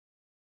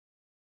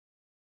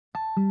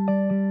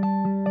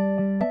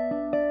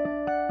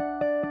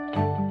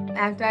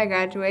After I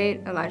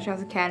graduate Elijah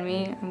House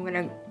Academy, I'm going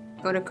to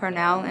go to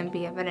Cornell and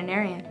be a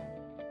veterinarian.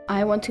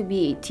 I want to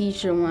be a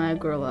teacher when I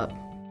grow up.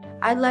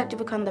 I'd like to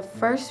become the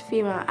first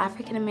female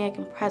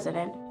African-American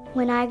president.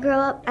 When I grow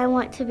up, I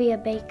want to be a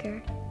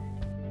baker.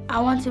 I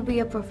want to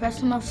be a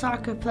professional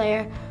soccer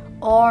player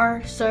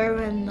or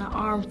serve in the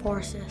armed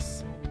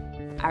forces.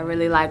 I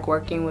really like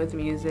working with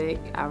music.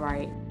 I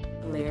write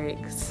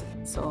lyrics,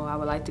 so I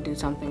would like to do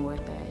something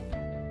with that.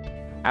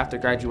 After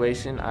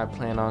graduation, I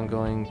plan on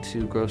going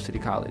to Grove City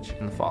College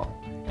in the fall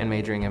and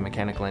majoring in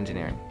mechanical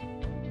engineering.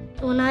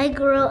 When I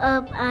grow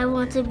up, I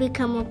want to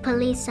become a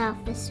police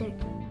officer.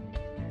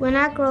 When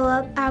I grow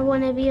up, I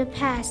want to be a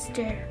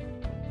pastor.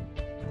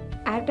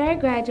 After I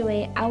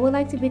graduate, I would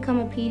like to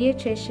become a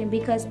pediatrician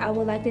because I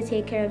would like to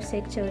take care of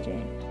sick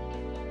children.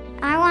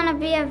 I want to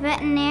be a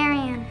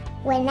veterinarian.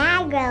 When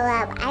I grow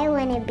up, I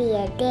want to be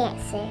a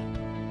dancer.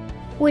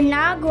 When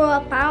I grow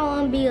up, I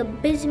want to be a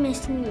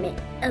businessman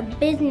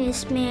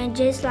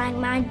just like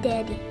my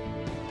daddy.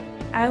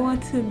 I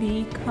want to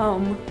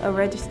become a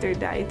registered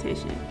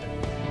dietitian.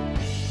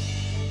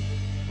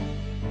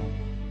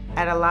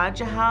 At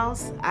Elijah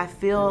House, I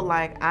feel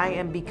like I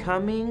am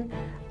becoming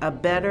a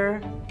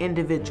better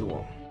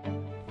individual.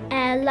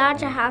 At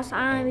Elijah House,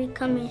 I am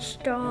becoming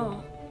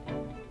strong.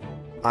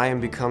 I am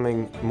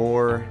becoming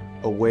more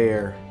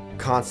aware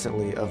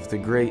constantly of the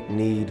great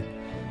need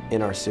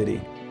in our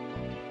city.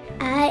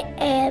 I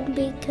am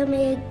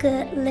becoming a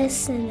good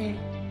listener.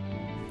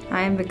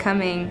 I am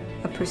becoming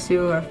a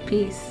pursuer of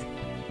peace.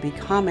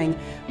 Becoming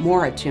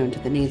more attuned to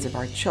the needs of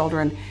our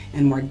children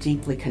and more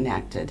deeply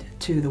connected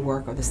to the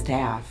work of the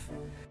staff.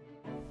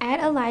 At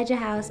Elijah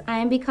House, I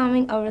am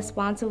becoming a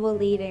responsible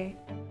leader.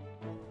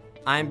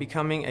 I am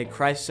becoming a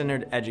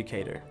Christ-centered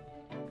educator.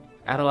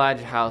 At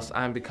Elijah House,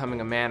 I am becoming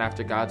a man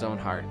after God's own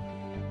heart.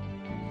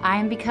 I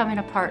am becoming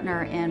a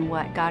partner in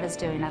what God is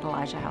doing at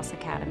Elijah House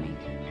Academy.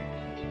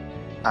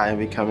 I am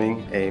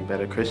becoming a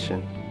better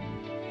Christian.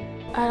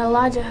 At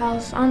Elijah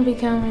House, I'm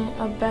becoming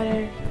a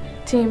better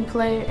team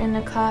player in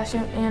the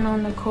classroom and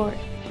on the court.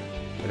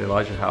 At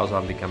Elijah House,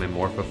 I'm becoming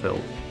more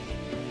fulfilled.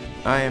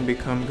 I am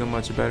becoming a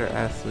much better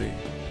athlete.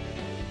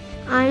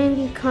 I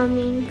am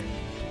becoming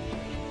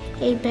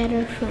a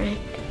better friend.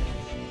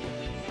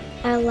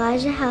 At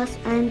Elijah House,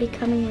 I am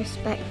becoming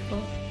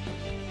respectful.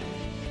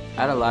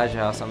 At Elijah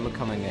House, I'm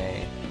becoming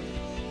a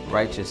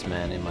righteous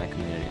man in my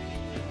community.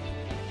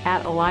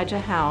 At Elijah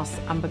House,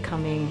 I'm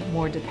becoming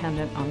more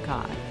dependent on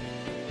God.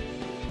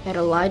 At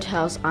Elijah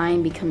House, I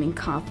am becoming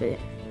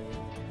confident.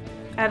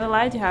 At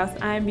Elijah House,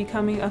 I am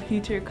becoming a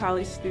future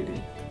college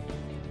student.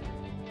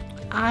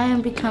 I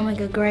am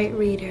becoming a great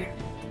reader.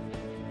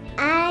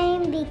 I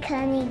am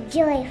becoming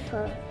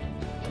joyful.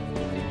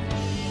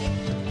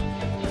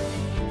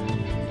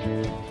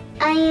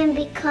 I am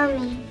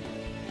becoming.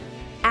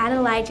 At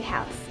Elijah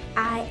House,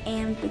 I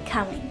am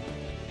becoming.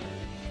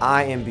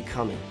 I am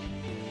becoming.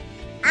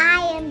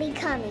 I am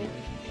becoming.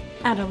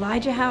 At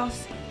Elijah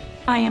House,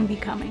 I am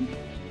becoming.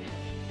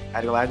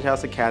 At Elijah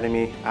House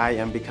Academy, I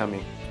am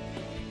becoming.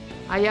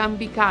 I am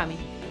becoming.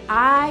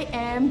 I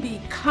am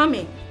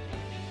becoming.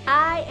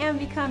 I am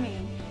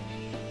becoming.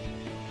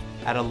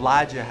 At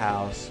Elijah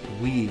House,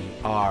 we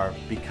are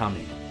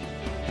becoming.